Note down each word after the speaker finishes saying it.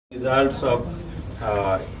Results of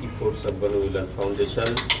efforts of Gano Milan Foundation.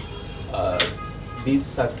 This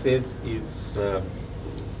success is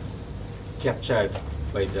captured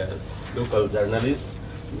by the local journalist.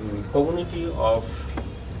 Community of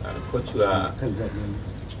Kochua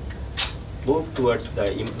moved towards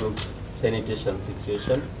the improved sanitation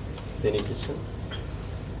situation.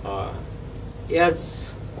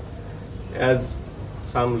 As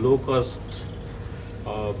some low-cost,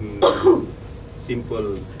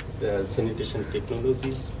 simple sanitation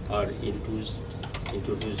technologies are introduced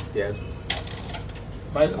there.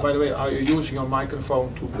 By the way, are you using your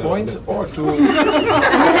microphone to point or to you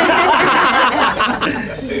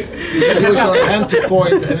can use your hand to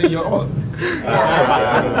point and then your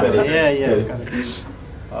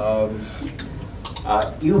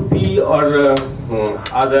UP or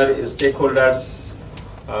other stakeholders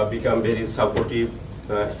become very supportive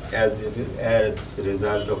as a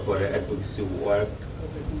result of our advocacy work.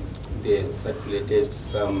 They circulated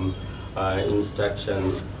some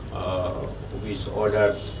instruction which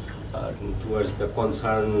orders towards the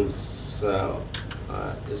concerns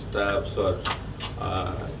staffs or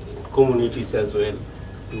communities as well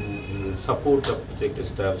to support the project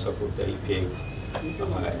staff, support the effect,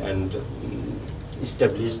 and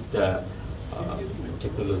establish the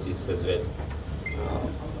technologies as well.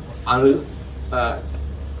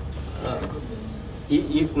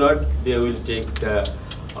 If not, they will take the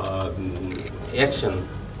action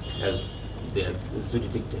as they are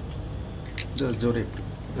jurisdicted.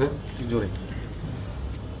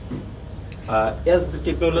 As the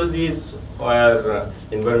technologies were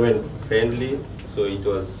environment friendly, so it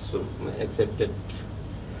was accepted.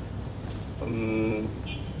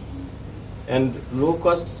 And low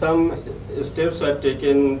cost, some steps were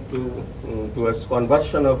taken towards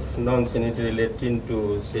conversion of non-sanitary latrine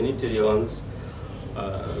to sanitary ones.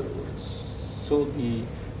 So the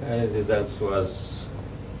results was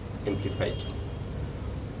amplified.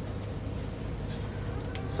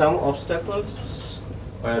 Some obstacles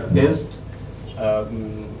were faced.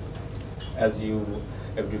 As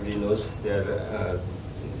everybody knows, there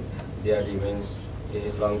remains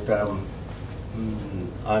a long-term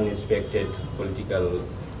unexpected political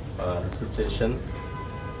situation.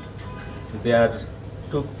 There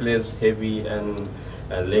took place heavy and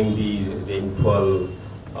lengthy rainfall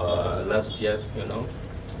last year,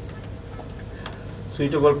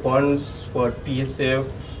 Suitable ponds for PSF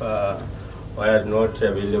were not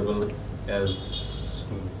available as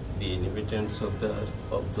the inhabitants of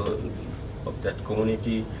that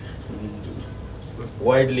community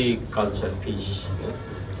widely culture fish.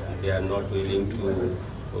 They are not willing to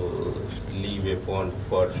leave a pond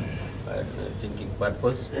for drinking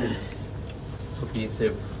purpose. So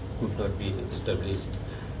PSF could not be established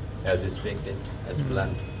as expected, as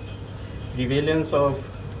planned. Prevalence of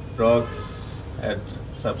rocks at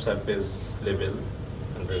subsurface level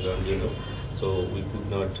underground, so we could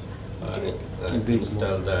not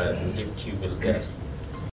install the deep tube there.